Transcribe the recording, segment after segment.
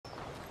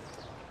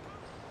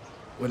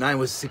When I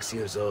was 6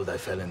 years old, I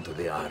fell into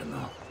the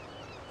Arno.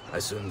 I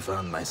soon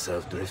found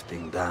myself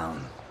drifting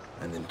down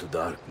and into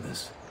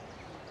darkness.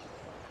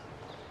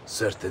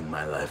 Certain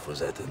my life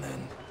was at an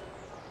end.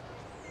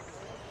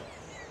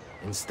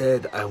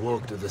 Instead, I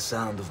woke to the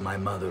sound of my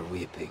mother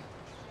weeping.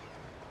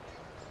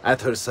 At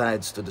her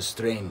side stood a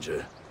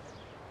stranger,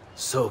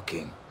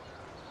 soaking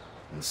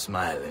and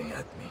smiling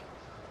at me.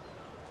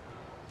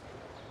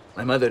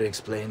 My mother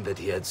explained that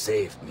he had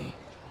saved me.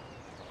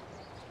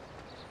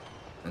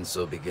 And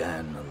so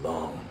began a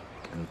long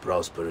and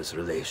prosperous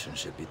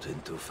relationship between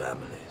two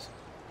families.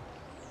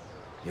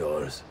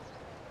 Yours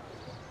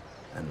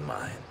and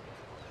mine.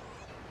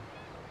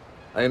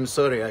 I am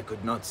sorry I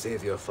could not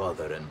save your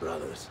father and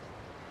brothers.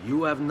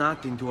 You have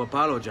nothing to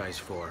apologize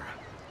for.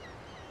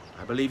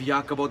 I believe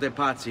Jacopo de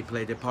Pazzi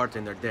played a part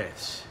in their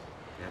deaths.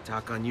 The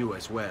attack on you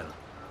as well.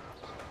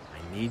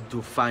 I need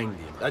to find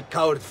him. That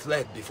coward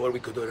fled before we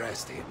could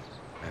arrest him.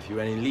 Have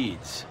you any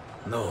leads?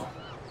 No.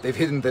 They've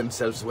hidden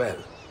themselves well.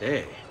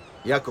 Hey.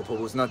 Jacopo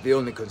was not the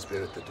only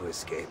conspirator to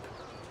escape.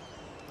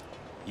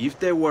 If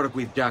they work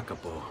with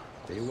Jacopo,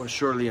 they were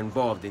surely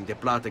involved in the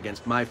plot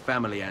against my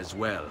family as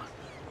well.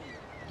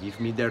 Give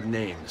me their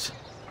names.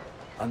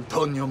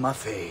 Antonio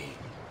Maffei,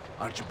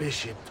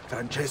 Archbishop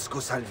Francesco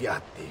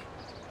Salviati,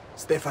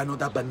 Stefano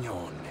da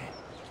Bagnone,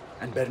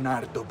 and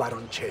Bernardo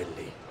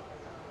Baroncelli.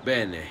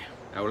 Bene.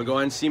 I will go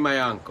and see my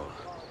uncle.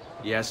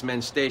 He has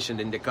men stationed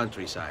in the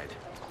countryside.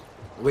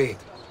 Wait.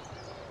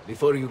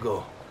 Before you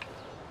go.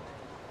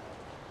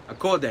 A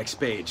codex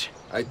page.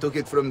 I took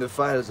it from the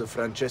files of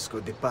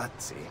Francesco de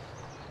Pazzi,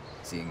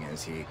 seeing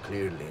as he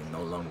clearly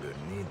no longer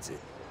needs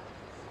it.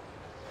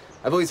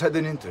 I've always had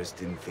an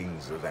interest in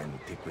things of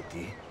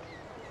antiquity,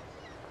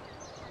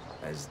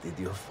 as did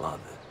your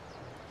father.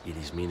 It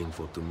is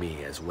meaningful to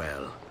me as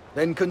well.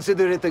 Then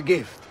consider it a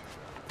gift.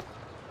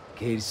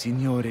 Che il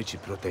Signore ci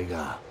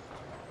protegga.